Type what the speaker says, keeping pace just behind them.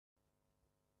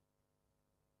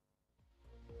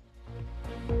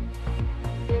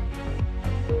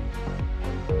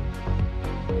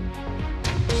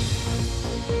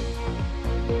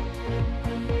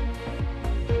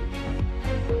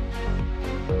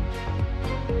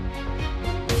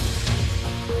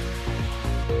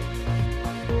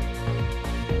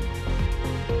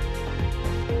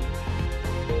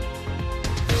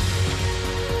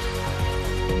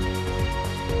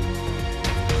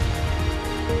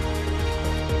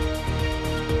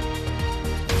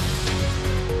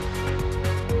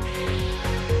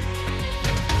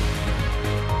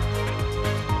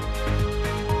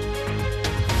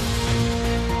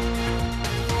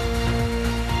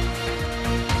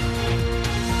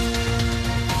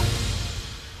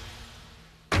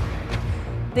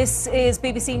This is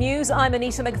BBC News. I'm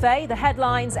Anita McVeigh. The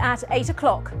headlines at 8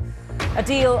 o'clock. A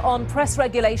deal on press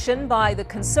regulation by the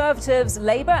Conservatives,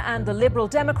 Labour and the Liberal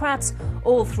Democrats.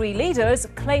 All three leaders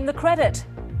claim the credit.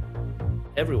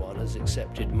 Everyone has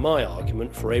accepted my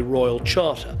argument for a royal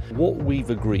charter. What we've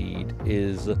agreed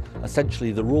is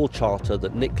essentially the royal charter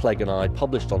that Nick Clegg and I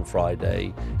published on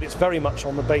Friday. It's very much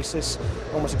on the basis,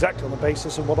 almost exactly on the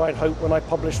basis of what I'd hoped when I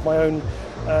published my own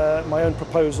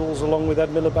proposals along with Ed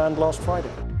Miliband last Friday.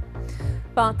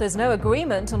 But there's no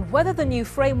agreement on whether the new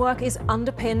framework is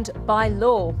underpinned by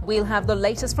law. We'll have the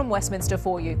latest from Westminster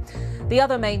for you. The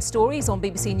other main stories on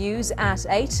BBC News at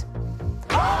 8.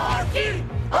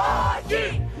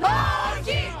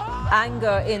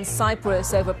 Anger in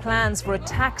Cyprus over plans for a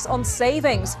tax on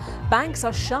savings. Banks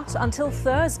are shut until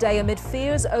Thursday amid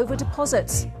fears over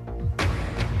deposits.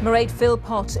 Mairead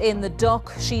Philpott in the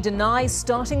dock. She denies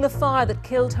starting the fire that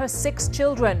killed her 6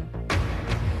 children.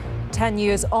 10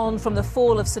 years on from the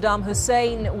fall of Saddam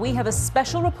Hussein, we have a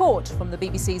special report from the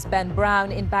BBC's Ben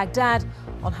Brown in Baghdad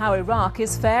on how Iraq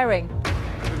is faring.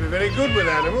 We're very good with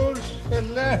animals.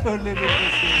 Hello, little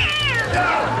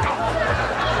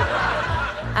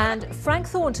And Frank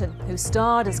Thornton, who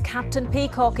starred as Captain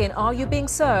Peacock in Are You Being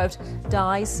Served,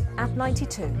 dies at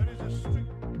 92.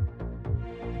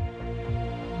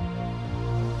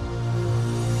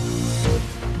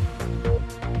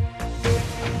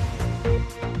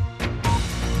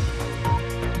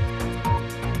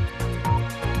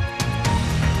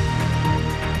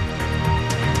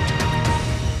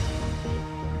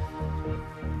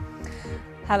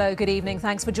 Hello, good evening.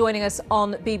 Thanks for joining us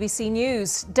on BBC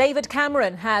News. David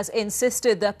Cameron has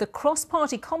insisted that the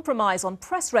cross-party compromise on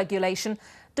press regulation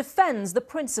defends the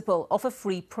principle of a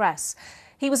free press.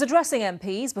 He was addressing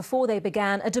MPs before they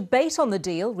began a debate on the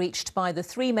deal reached by the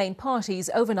three main parties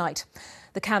overnight.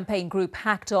 The campaign group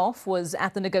hacked off was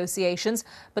at the negotiations,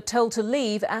 but told to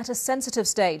leave at a sensitive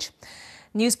stage.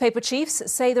 Newspaper chiefs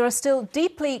say there are still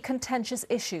deeply contentious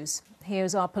issues.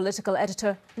 Here's our political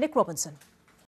editor, Nick Robinson.